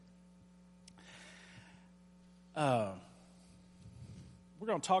We're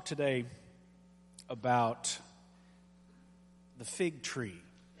going to talk today about the fig tree.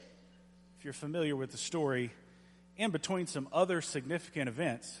 If you're familiar with the story, in between some other significant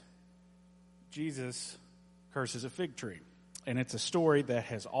events, Jesus curses a fig tree. And it's a story that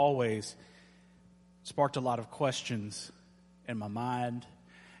has always sparked a lot of questions in my mind.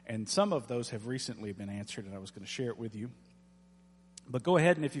 And some of those have recently been answered, and I was going to share it with you. But go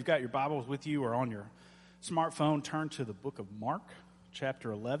ahead, and if you've got your Bibles with you or on your smartphone, turn to the book of Mark,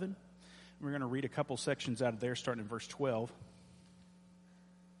 chapter 11. We're going to read a couple sections out of there, starting in verse 12.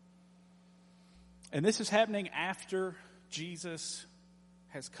 And this is happening after Jesus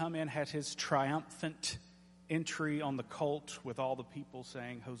has come in, had his triumphant entry on the colt with all the people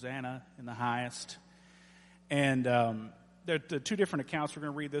saying, Hosanna in the highest. And there are two different accounts. We're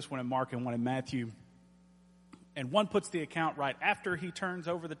going to read this one in Mark and one in Matthew. And one puts the account right after he turns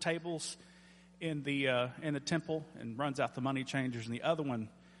over the tables in the temple and runs out the money changers, and the other one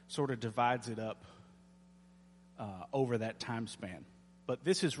sort of divides it up over that time span. But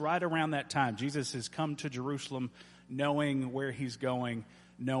this is right around that time. Jesus has come to Jerusalem knowing where he's going,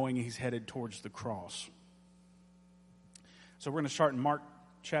 knowing he's headed towards the cross. So we're going to start in Mark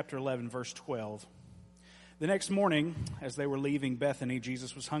chapter 11, verse 12. The next morning, as they were leaving Bethany,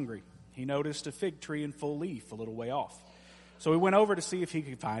 Jesus was hungry. He noticed a fig tree in full leaf a little way off. So he went over to see if he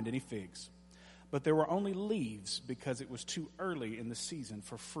could find any figs. But there were only leaves because it was too early in the season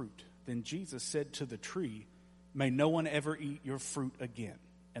for fruit. Then Jesus said to the tree, "May no one ever eat your fruit again."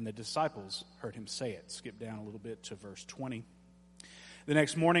 And the disciples heard him say it. Skip down a little bit to verse 20. The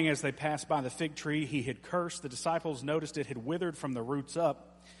next morning, as they passed by the fig tree he had cursed, the disciples noticed it had withered from the roots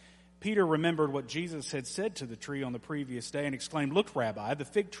up. Peter remembered what Jesus had said to the tree on the previous day and exclaimed, "Look, Rabbi, the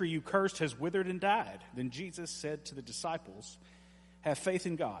fig tree you cursed has withered and died." Then Jesus said to the disciples, "Have faith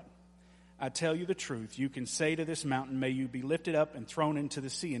in God. I tell you the truth. You can say to this mountain, 'May you be lifted up and thrown into the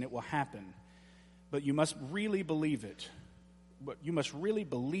sea,' and it will happen. But you must really believe it. But you must really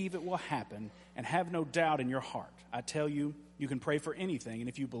believe it will happen and have no doubt in your heart. I tell you, you can pray for anything, and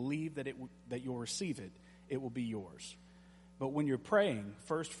if you believe that you'll receive it, it will be yours. But when you're praying,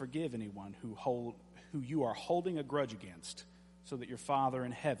 first forgive anyone who you are holding a grudge against, so that your Father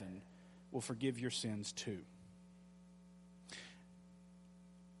in heaven will forgive your sins too."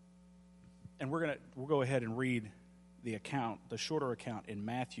 And we'll go ahead and read the shorter account in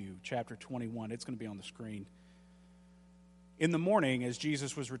Matthew chapter 21. It's going to be on the screen. In the morning, as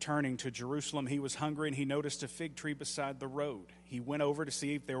Jesus was returning to Jerusalem, he was hungry, and he noticed a fig tree beside the road. He went over to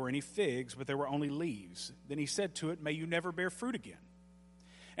see if there were any figs, but there were only leaves. Then he said to it, "May you never bear fruit again."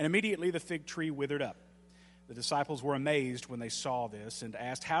 And immediately the fig tree withered up. The disciples were amazed when they saw this and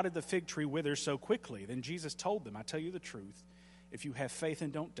asked, "How did the fig tree wither so quickly?" Then Jesus told them, "I tell you the truth, if you have faith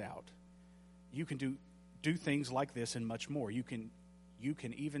and don't doubt, you can do things like this and much more. You can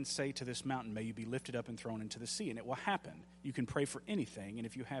even say to this mountain, 'May you be lifted up and thrown into the sea,' and it will happen. You can pray for anything, and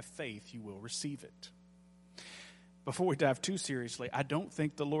if you have faith, you will receive it." Before we dive too seriously, I don't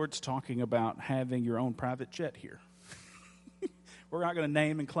think the Lord's talking about having your own private jet here. We're not going to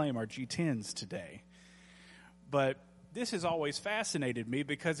name and claim our G10s today. But this has always fascinated me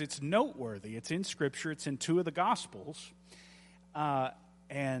because it's noteworthy. It's in Scripture. It's in two of the Gospels.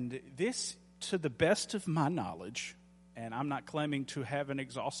 And this, to the best of my knowledge, and I'm not claiming to have an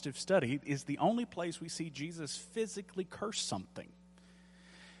exhaustive study, is the only place we see Jesus physically curse something.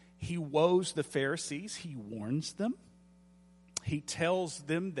 He woes the Pharisees. He warns them. He tells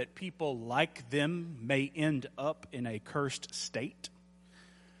them that people like them may end up in a cursed state.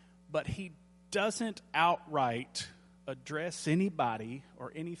 But he doesn't outright address anybody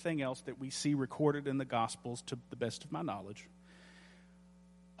or anything else that we see recorded in the Gospels, to the best of my knowledge,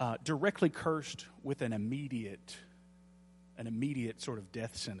 directly cursed with an immediate sort of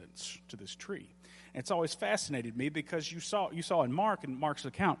death sentence to this tree. And it's always fascinated me because you saw in Mark's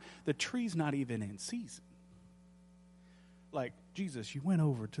account, the tree's not even in season. Like, Jesus, you went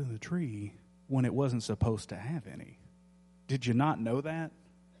over to the tree when it wasn't supposed to have any. Did you not know that?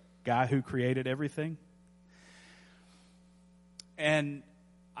 Guy who created everything? And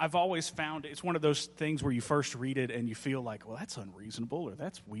I've always found it's one of those things where you first read it and you feel like, well, that's unreasonable, or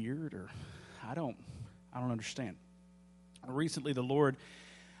that's weird, or I don't understand. Recently, the Lord,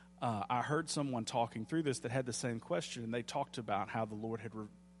 I heard someone talking through this that had the same question, and they talked about how the Lord had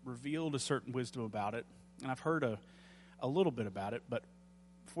revealed a certain wisdom about it, and I've heard a little bit about it, but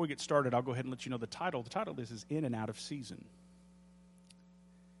before we get started, I'll go ahead and let you know the title. The title of this is In and Out of Season.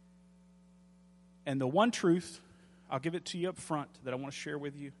 And the one truth, I'll give it to you up front, that I want to share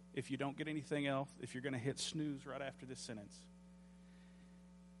with you, if you don't get anything else, if you're going to hit snooze right after this sentence.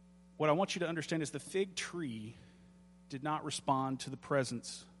 what I want you to understand is the fig tree did not respond to the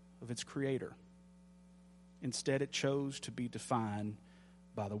presence of its creator. Instead, it chose to be defined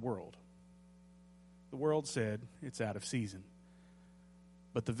by the world. The world said it's out of season.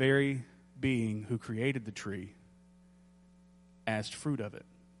 But the very being who created the tree asked fruit of it.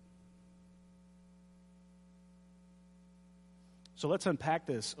 So let's unpack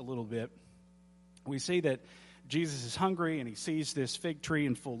this a little bit. We see that Jesus is hungry and he sees this fig tree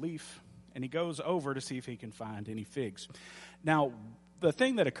in full leaf, and he goes over to see if he can find any figs. Now, the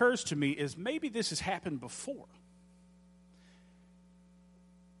thing that occurs to me is maybe this has happened before.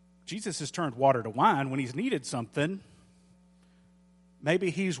 Jesus has turned water to wine when he's needed something. Maybe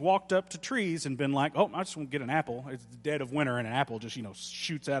he's walked up to trees and been like, oh, I just want to get an apple. It's the dead of winter, and an apple just,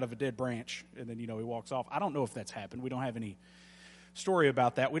 shoots out of a dead branch, and then, he walks off. I don't know if that's happened. We don't have any story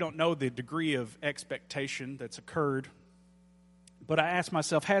about that. We don't know the degree of expectation that's occurred. But I ask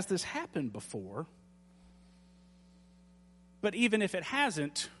myself, has this happened before? But even if it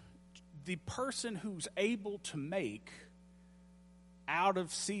hasn't, the person who's able to make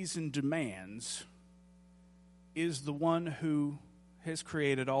out-of-season demands is the one who has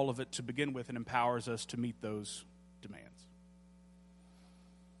created all of it to begin with and empowers us to meet those demands.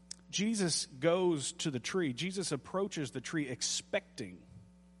 Jesus goes to the tree. Jesus approaches the tree expecting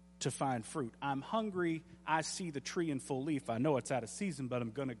to find fruit. I'm hungry. I see the tree in full leaf. I know it's out of season, but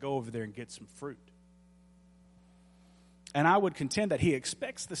I'm going to go over there and get some fruit. And I would contend that he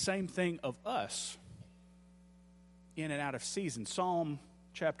expects the same thing of us in and out of season. Psalm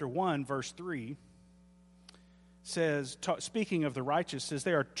chapter 1, verse 3 says, speaking of the righteous, says,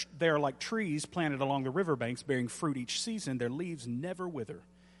 they are like trees planted along the riverbanks, bearing fruit each season. Their leaves never wither,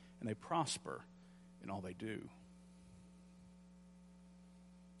 and they prosper in all they do.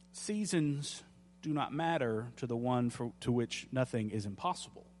 Seasons do not matter to the one to which nothing is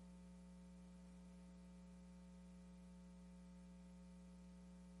impossible.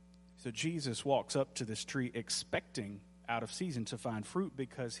 So Jesus walks up to this tree expecting out of season to find fruit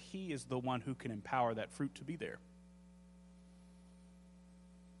because he is the one who can empower that fruit to be there.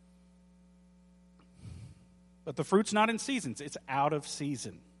 But the fruit's not in seasons. It's out of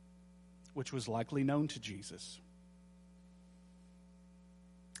season, which was likely known to Jesus.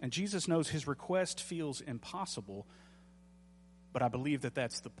 And Jesus knows his request feels impossible, but I believe that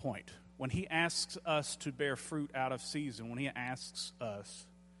that's the point. When he asks us to bear fruit out of season, when he asks us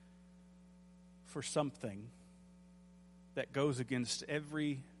for something that goes against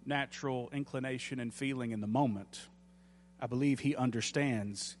every natural inclination and feeling in the moment, I believe he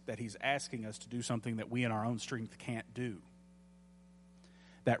understands that he's asking us to do something that we in our own strength can't do,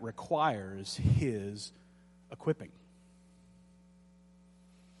 that requires his equipping.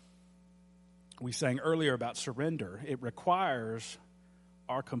 We sang earlier about surrender. It requires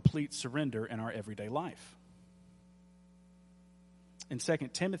our complete surrender in our everyday life. In 2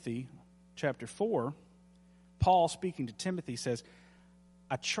 Timothy chapter 4, Paul, speaking to Timothy, says,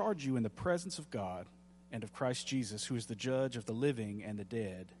 I charge you in the presence of God and of Christ Jesus, who is the judge of the living and the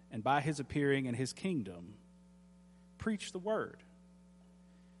dead, and by his appearing in his kingdom, preach the word.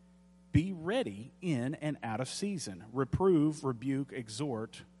 Be ready in and out of season. Reprove, rebuke,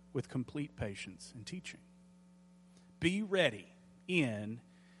 exhort with complete patience and teaching. Be ready in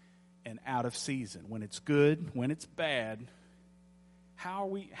and out of season. When it's good, when it's bad. How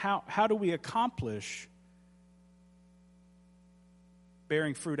do we accomplish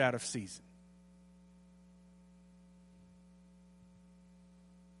bearing fruit out of season?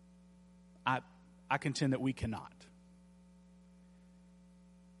 I contend that we cannot.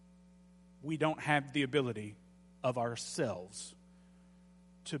 We don't have the ability of ourselves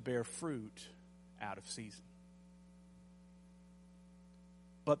to bear fruit out of season.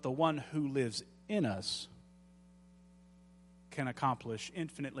 But the one who lives in us can accomplish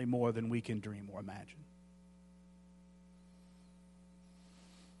infinitely more than we can dream or imagine.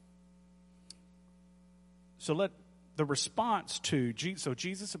 So the response to, so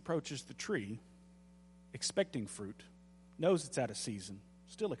Jesus approaches the tree expecting fruit, knows it's out of season,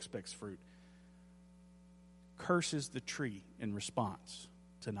 still expects fruit, curses the tree in response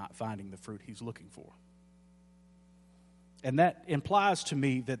to not finding the fruit he's looking for. And that implies to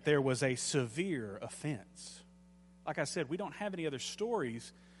me that there was a severe offense. Like I said, we don't have any other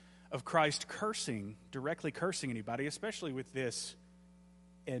stories of Christ directly cursing anybody, especially with this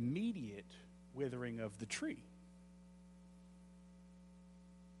immediate withering of the tree.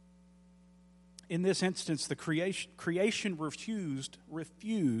 In this instance, the creation refused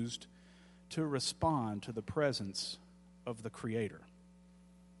to respond to the presence of the Creator.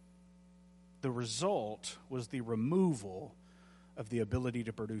 The result was the removal of the ability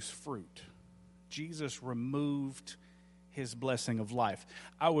to produce fruit. Jesus removed his blessing of life.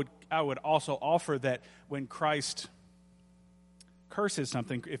 I would also offer that when Christ curses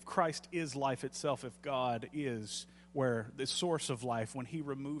something, if Christ is life itself, if God is where the source of life, when he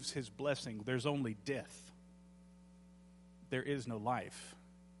removes his blessing, there's only death. There is no life.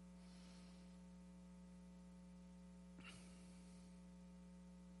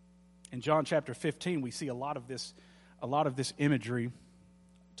 In John chapter 15, we see a lot of this imagery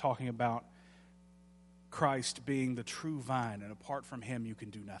talking about Christ being the true vine, and apart from him you can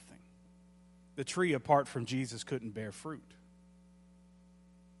do nothing. The tree apart from Jesus couldn't bear fruit.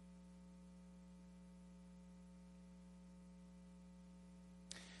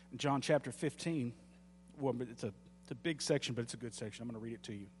 In John chapter 15, well, it's a big section, but it's a good section. I'm going to read it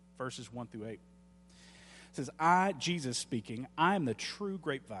to you, verses 1 through 8. It says, I, Jesus speaking, I am the true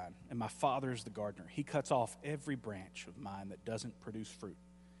grapevine, and my Father is the gardener. He cuts off every branch of mine that doesn't produce fruit.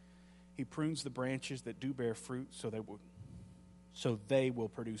 He prunes the branches that do bear fruit so they will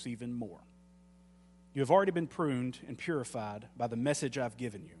produce even more. You have already been pruned and purified by the message I've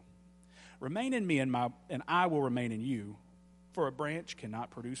given you. Remain in me, and I will remain in you, for a branch cannot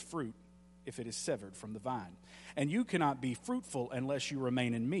produce fruit if it is severed from the vine. And you cannot be fruitful unless you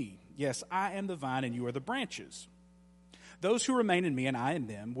remain in me. Yes, I am the vine and you are the branches. Those who remain in me and I in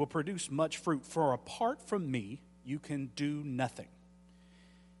them will produce much fruit, for apart from me you can do nothing.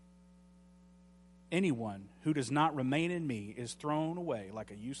 Anyone who does not remain in me is thrown away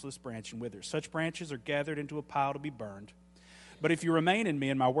like a useless branch and withers. Such branches are gathered into a pile to be burned. But if you remain in me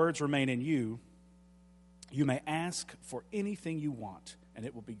and my words remain in you, you may ask for anything you want, and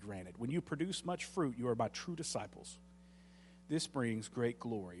it will be granted. When you produce much fruit, you are my true disciples. This brings great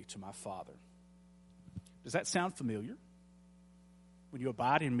glory to my Father. Does that sound familiar? When you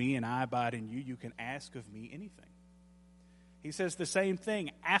abide in me and I abide in you, you can ask of me anything. He says the same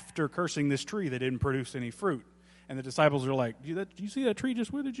thing after cursing this tree that didn't produce any fruit. And the disciples are like, do you see that tree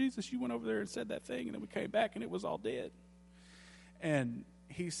just withered, Jesus? You went over there and said that thing, and then we came back and it was all dead. And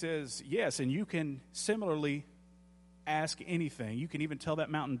he says, yes, and you can similarly ask anything. You can even tell that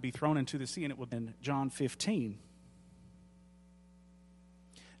mountain to be thrown into the sea, and it will. In John 15,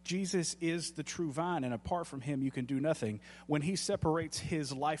 Jesus is the true vine, and apart from him, you can do nothing. When he separates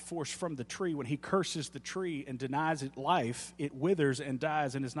his life force from the tree, when he curses the tree and denies it life, it withers and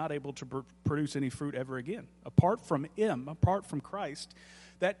dies and is not able to produce any fruit ever again. Apart from him, apart from Christ,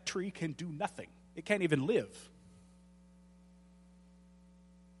 that tree can do nothing. It can't even live.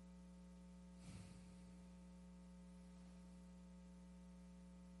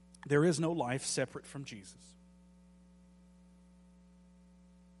 There is no life separate from Jesus.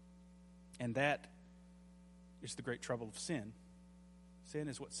 And that is the great trouble of sin. Sin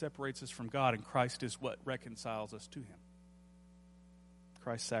is what separates us from God, and Christ is what reconciles us to him.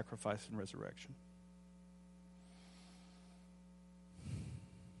 Christ's sacrifice and resurrection.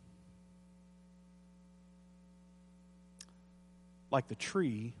 Like the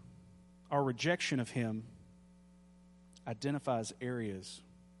tree, our rejection of him identifies areas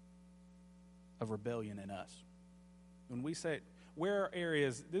of rebellion in us. When we say, where are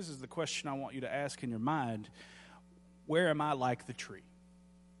areas, this is the question I want you to ask in your mind, where am I like the tree?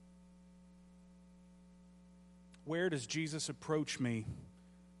 Where does Jesus approach me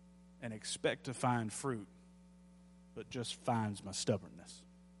and expect to find fruit, but just finds my stubbornness?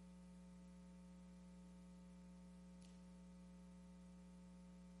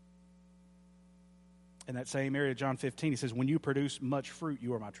 In that same area, John 15, he says, when you produce much fruit,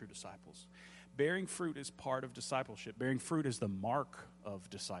 you are my true disciples. Bearing fruit is part of discipleship. Bearing fruit is the mark of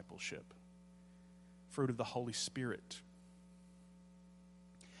discipleship. Fruit of the Holy Spirit.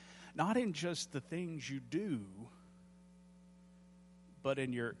 Not in just the things you do, but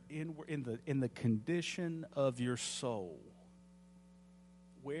in the condition of your soul.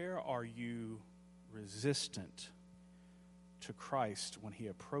 Where are you resistant to Christ when he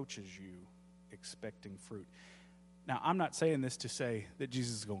approaches you expecting fruit? Now, I'm not saying this to say that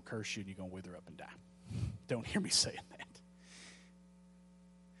Jesus is going to curse you and you're going to wither up and die. Don't hear me saying that.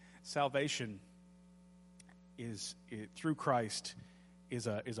 Salvation through Christ is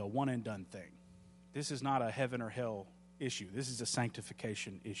a one and done thing. This is not a heaven or hell issue. This is a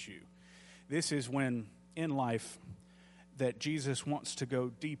sanctification issue. This is when in life that Jesus wants to go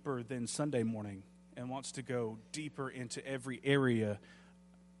deeper than Sunday morning and wants to go deeper into every area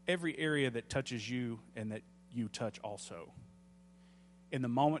that touches you and that you touch also. In the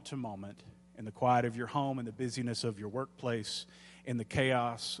moment to moment, in the quiet of your home, in the busyness of your workplace, in the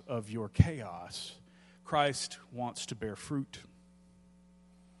chaos of your chaos, Christ wants to bear fruit.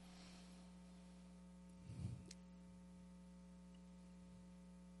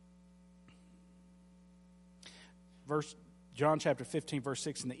 John chapter 15, verse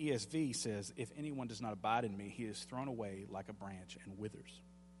 6 in the ESV says, if anyone does not abide in me, he is thrown away like a branch and withers.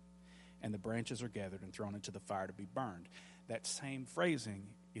 And the branches are gathered and thrown into the fire to be burned. That same phrasing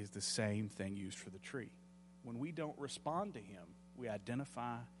is the same thing used for the tree. When we don't respond to him, we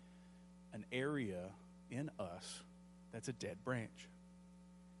identify an area in us that's a dead branch.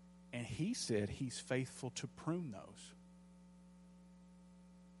 And he said he's faithful to prune those.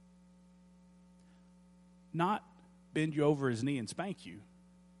 Not bend you over his knee and spank you,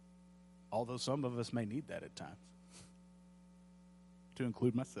 although some of us may need that at times, to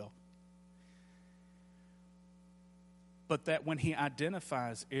include myself. But that when he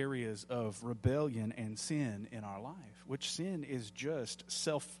identifies areas of rebellion and sin in our life, which sin is just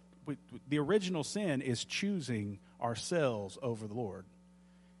the original sin is choosing ourselves over the Lord.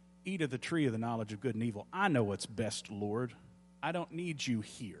 Eat of the tree of the knowledge of good and evil. I know what's best, Lord. I don't need you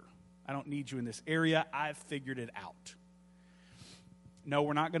here. I don't need you in this area. I've figured it out. No,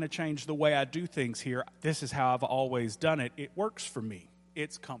 we're not going to change the way I do things here. This is how I've always done it. It works for me.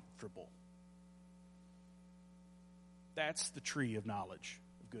 It's comfortable. That's the tree of knowledge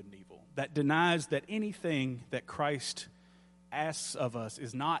of good and evil. That denies that anything that Christ asks of us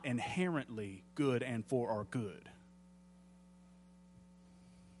is not inherently good and for our good.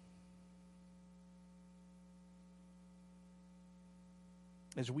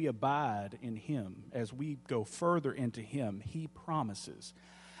 As we abide in him, as we go further into him, he promises,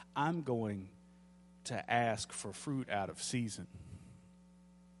 I'm going to ask for fruit out of season.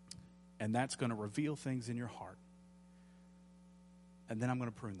 And that's going to reveal things in your heart. And then I'm going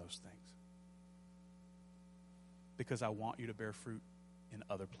to prune those things. Because I want you to bear fruit in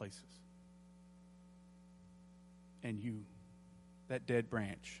other places. And that dead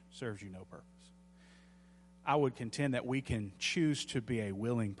branch, serves you no purpose. I would contend that we can choose to be a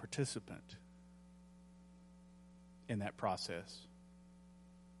willing participant in that process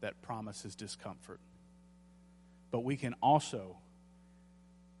that promises discomfort. But we can also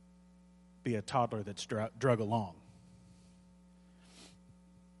be a toddler that's drug along.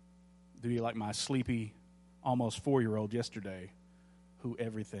 Do you like my sleepy, almost 4-year-old yesterday who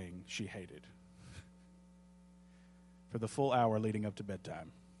everything she hated? For the full hour leading up to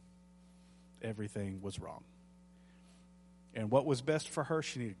bedtime, everything was wrong. And what was best for her,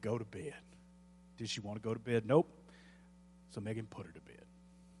 she needed to go to bed. Did she want to go to bed? Nope. So Megan put her to bed.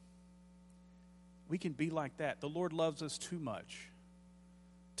 We can be like that. The Lord loves us too much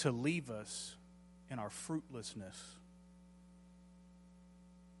to leave us in our fruitlessness.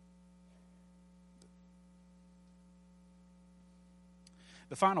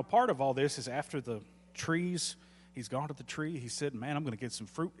 The final part of all this is after the trees. He's gone to the tree. He said, man, I'm going to get some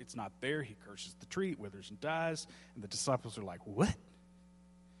fruit. It's not there. He curses the tree. It withers and dies. And the disciples are like, what?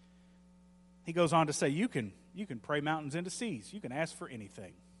 He goes on to say, you can pray mountains into seas. You can ask for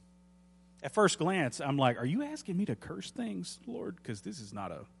anything. At first glance, I'm like, are you asking me to curse things, Lord? Because this is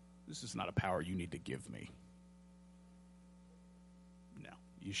not a power you need to give me. No,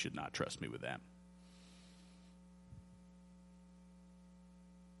 you should not trust me with that.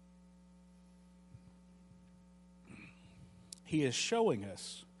 He is showing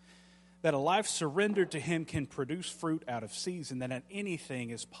us that a life surrendered to him can produce fruit out of season, that anything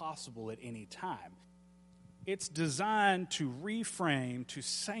is possible at any time. It's designed to reframe, to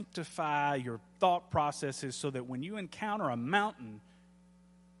sanctify your thought processes so that when you encounter a mountain,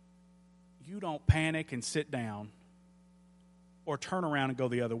 you don't panic and sit down or turn around and go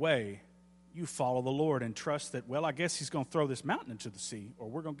the other way. You follow the Lord and trust that, well, I guess he's going to throw this mountain into the sea, or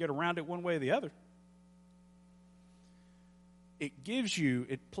we're going to get around it one way or the other.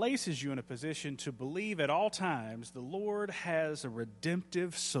 It places you in a position to believe at all times the Lord has a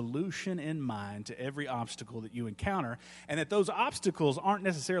redemptive solution in mind to every obstacle that you encounter, and that those obstacles aren't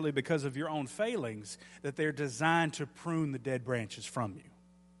necessarily because of your own failings, that they're designed to prune the dead branches from you.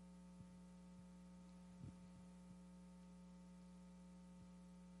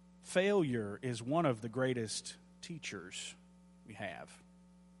 Failure is one of the greatest teachers we have.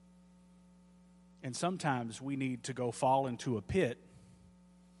 And sometimes we need to go fall into a pit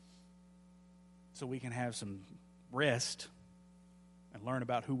so we can have some rest and learn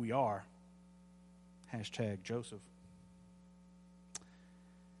about who we are. Hashtag Joseph.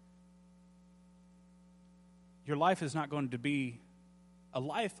 Your life is not going to be a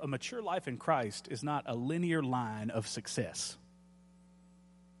mature life in Christ is not a linear line of success.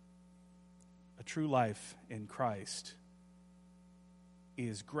 A true life in Christ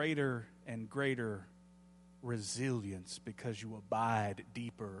is greater and greater resilience because you abide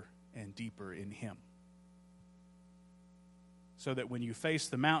deeper and deeper in him. So that when you face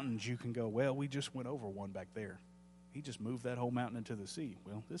the mountains, you can go, well, we just went over one back there. he just moved that whole mountain into the sea.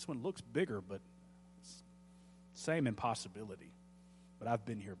 Well, this one looks bigger, but it's same impossibility. But I've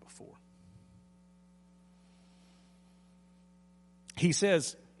been here before. He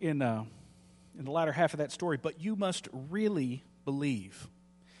says in the latter half of that story, but you must really believe.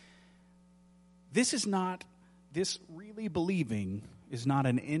 This really believing is not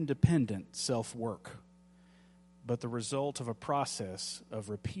an independent self-work, but the result of a process of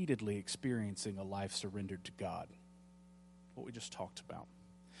repeatedly experiencing a life surrendered to God. What we just talked about.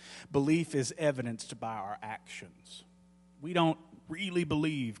 Belief is evidenced by our actions. We don't really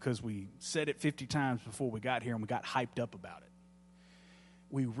believe because we said it 50 times before we got here and we got hyped up about it.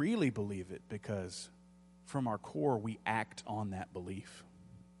 We really believe it because from our core we act on that belief.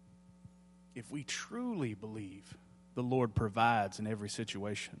 If we truly believe the Lord provides in every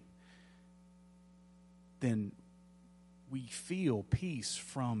situation, then we feel peace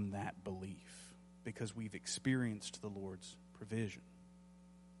from that belief because we've experienced the Lord's provision.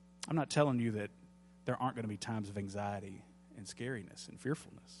 I'm not telling you that there aren't going to be times of anxiety and scariness and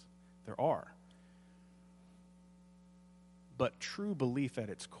fearfulness. There are. But true belief at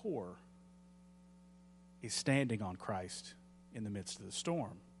its core is standing on Christ in the midst of the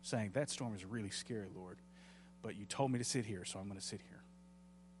storm, saying, that storm is really scary, Lord, but you told me to sit here, so I'm going to sit here.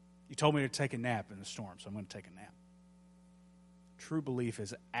 You told me to take a nap in the storm, so I'm going to take a nap. True belief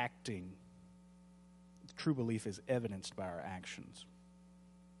is acting. True belief is evidenced by our actions.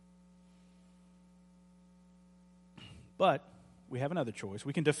 But we have another choice.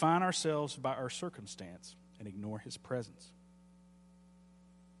 We can define ourselves by our circumstance and ignore his presence.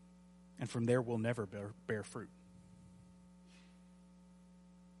 And from there, we'll never bear fruit.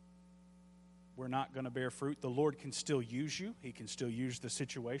 We're not going to bear fruit. The Lord can still use you. He can still use the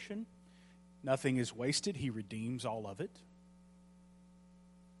situation. Nothing is wasted. He redeems all of it.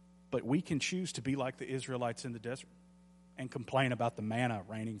 But we can choose to be like the Israelites in the desert and complain about the manna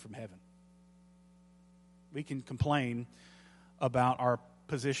raining from heaven. We can complain about our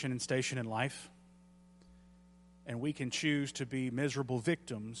position and station in life. And we can choose to be miserable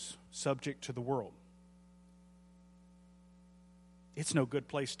victims subject to the world. It's no good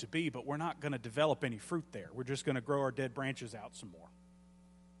place to be, but we're not going to develop any fruit there. We're just going to grow our dead branches out some more.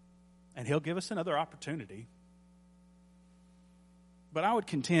 And he'll give us another opportunity. But I would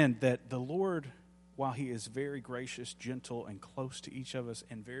contend that the Lord, while he is very gracious, gentle, and close to each of us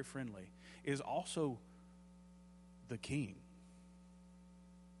and very friendly, is also the King.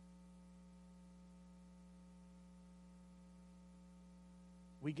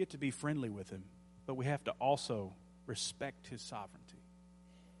 We get to be friendly with him, but we have to also respect his sovereignty.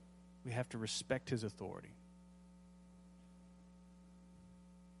 We have to respect his authority.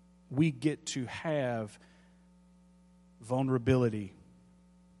 We get to have vulnerability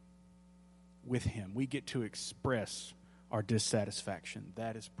with him. We get to express our dissatisfaction.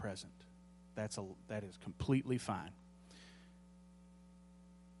 That is present. That is completely fine.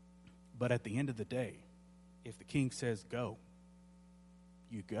 But at the end of the day, if the king says go,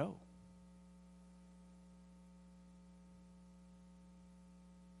 you go.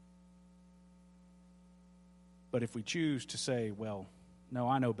 But if we choose to say, well, no,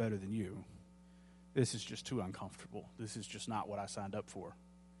 I know better than you, this is just too uncomfortable, this is just not what I signed up for,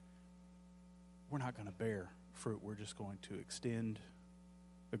 we're not going to bear fruit. We're just going to extend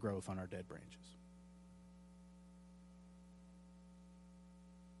the growth on our dead branches.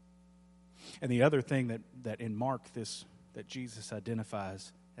 And the other thing that in Mark that Jesus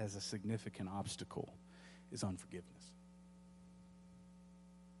identifies as a significant obstacle is unforgiveness.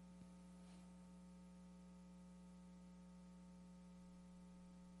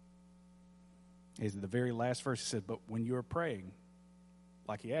 Is the very last verse he said, but when you're praying,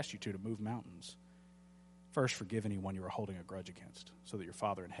 like he asked you to move mountains, first forgive anyone you are holding a grudge against, so that your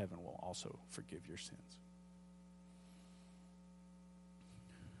Father in heaven will also forgive your sins.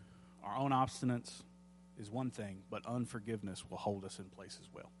 Our own obstinance is one thing, but unforgiveness will hold us in place as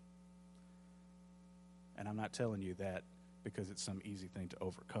well. And I'm not telling you that because it's some easy thing to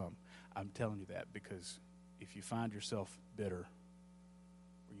overcome. I'm telling you that because if you find yourself bitter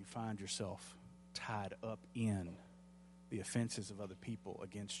or you find yourself tied up in the offenses of other people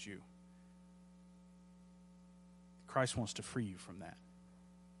against you, Christ wants to free you from that.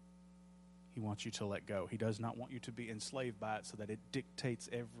 He wants you to let go. He does not want you to be enslaved by it so that it dictates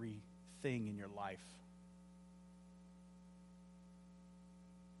everything in your life.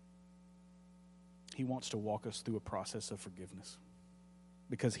 He wants to walk us through a process of forgiveness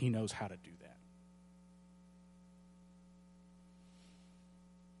because he knows how to do that.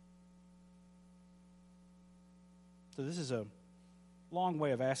 So this is a long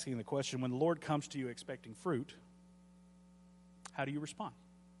way of asking the question, when the Lord comes to you expecting fruit, How do you respond?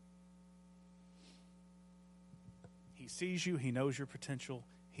 He sees you. He knows your potential.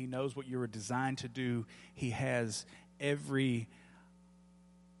 He knows what you were designed to do. He has every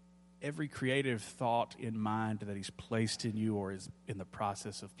creative thought in mind that he's placed in you or is in the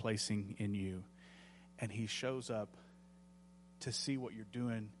process of placing in you. And he shows up to see what you're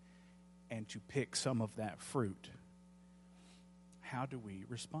doing and to pick some of that fruit. How do we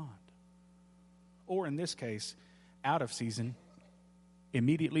respond? Or in this case, out of season,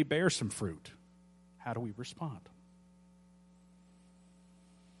 immediately bear some fruit. How do we respond?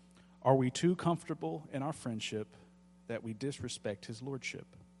 Are we too comfortable in our friendship that we disrespect his lordship?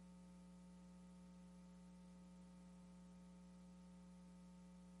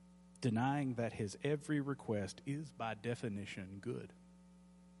 Denying that his every request is by definition good.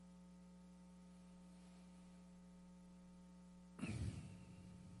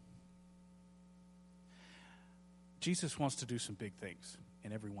 Jesus wants to do some big things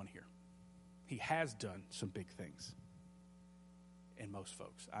in everyone here. He has done some big things in most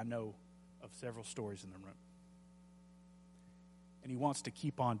folks. I know of several stories in the room. And he wants to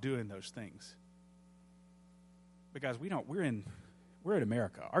keep on doing those things. Because we're in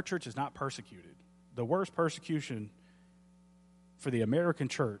America. Our church is not persecuted. The worst persecution for the American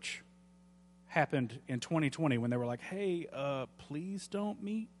church happened in 2020 when they were like, hey, please don't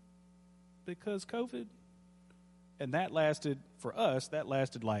meet because COVID. And that lasted, for us,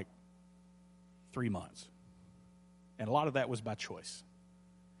 like 3 months. And a lot of that was by choice.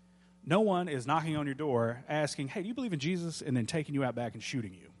 No one is knocking on your door asking, hey, do you believe in Jesus? And then taking you out back and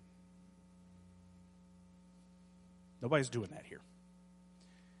shooting you. Nobody's doing that here.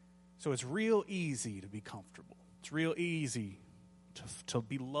 So it's real easy to be comfortable. It's real easy to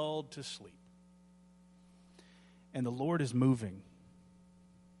be lulled to sleep. And the Lord is moving.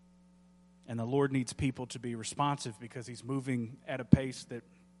 And the Lord needs people to be responsive because he's moving at a pace that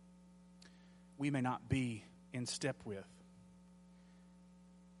we may not be in step with.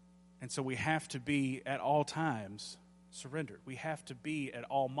 And so we have to be at all times surrendered. We have to be at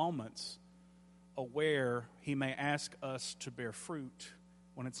all moments aware he may ask us to bear fruit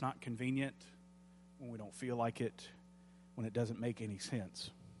when it's not convenient, when we don't feel like it, when it doesn't make any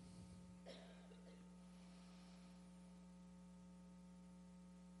sense.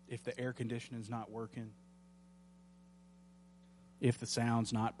 If the air conditioning's not working, if the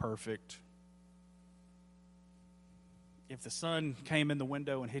sound's not perfect, if the sun came in the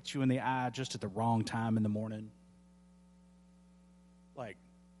window and hit you in the eye just at the wrong time in the morning, like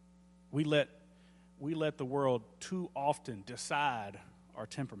we let the world too often decide our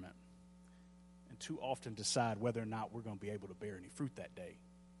temperament and too often decide whether or not we're going to be able to bear any fruit that day.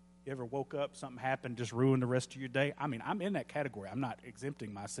 You ever woke up, something happened, just ruined the rest of your day? I mean, I'm in that category. I'm not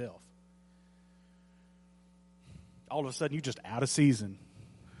exempting myself. All of a sudden, you're just out of season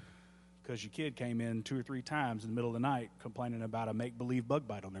because your kid came in 2 or 3 times in the middle of the night complaining about a make-believe bug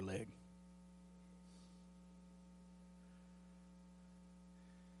bite on their leg.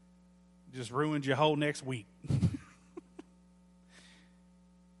 Just ruined your whole next week.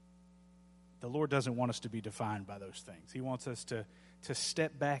 The Lord doesn't want us to be defined by those things. He wants us to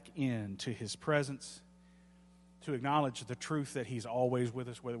step back into his presence, to acknowledge the truth that he's always with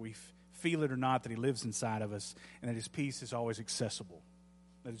us, whether we feel it or not, that he lives inside of us, and that his peace is always accessible,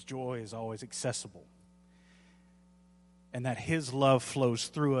 that his joy is always accessible, and that his love flows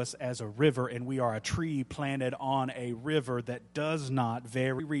through us as a river, and we are a tree planted on a river that does not,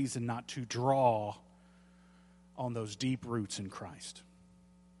 very reason not to draw on those deep roots in Christ.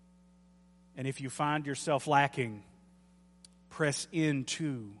 And if you find yourself lacking, press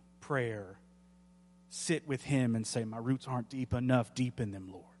into prayer. Sit with him and say, my roots aren't deep enough. Deepen them,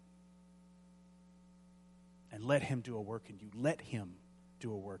 Lord. And let him do a work in you. Let him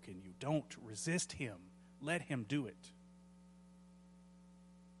do a work in you. Don't resist him. Let him do it.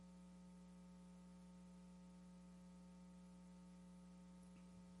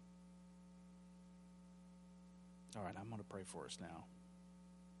 All right, I'm going to pray for us now.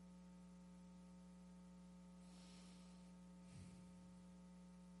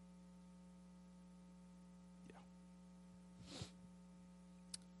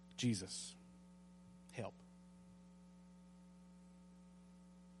 Jesus, help.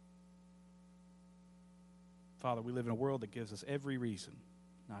 Father, we live in a world that gives us every reason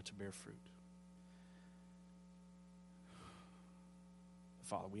not to bear fruit.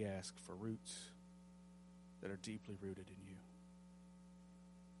 Father, we ask for roots that are deeply rooted in you.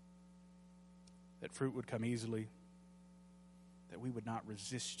 That fruit would come easily, that we would not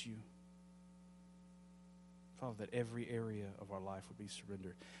resist you. Father, that every area of our life would be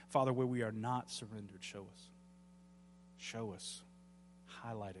surrendered. Father, where we are not surrendered, show us. Show us.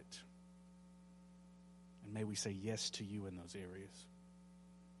 Highlight it. And may we say yes to you in those areas.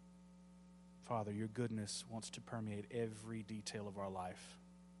 Father, your goodness wants to permeate every detail of our life.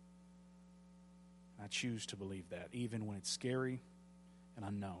 I choose to believe that, even when it's scary and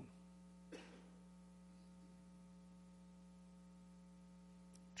unknown.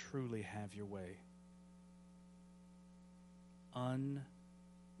 Truly have your way.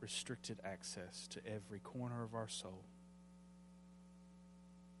 Unrestricted access to every corner of our soul.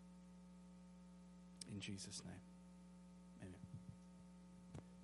 In Jesus' name.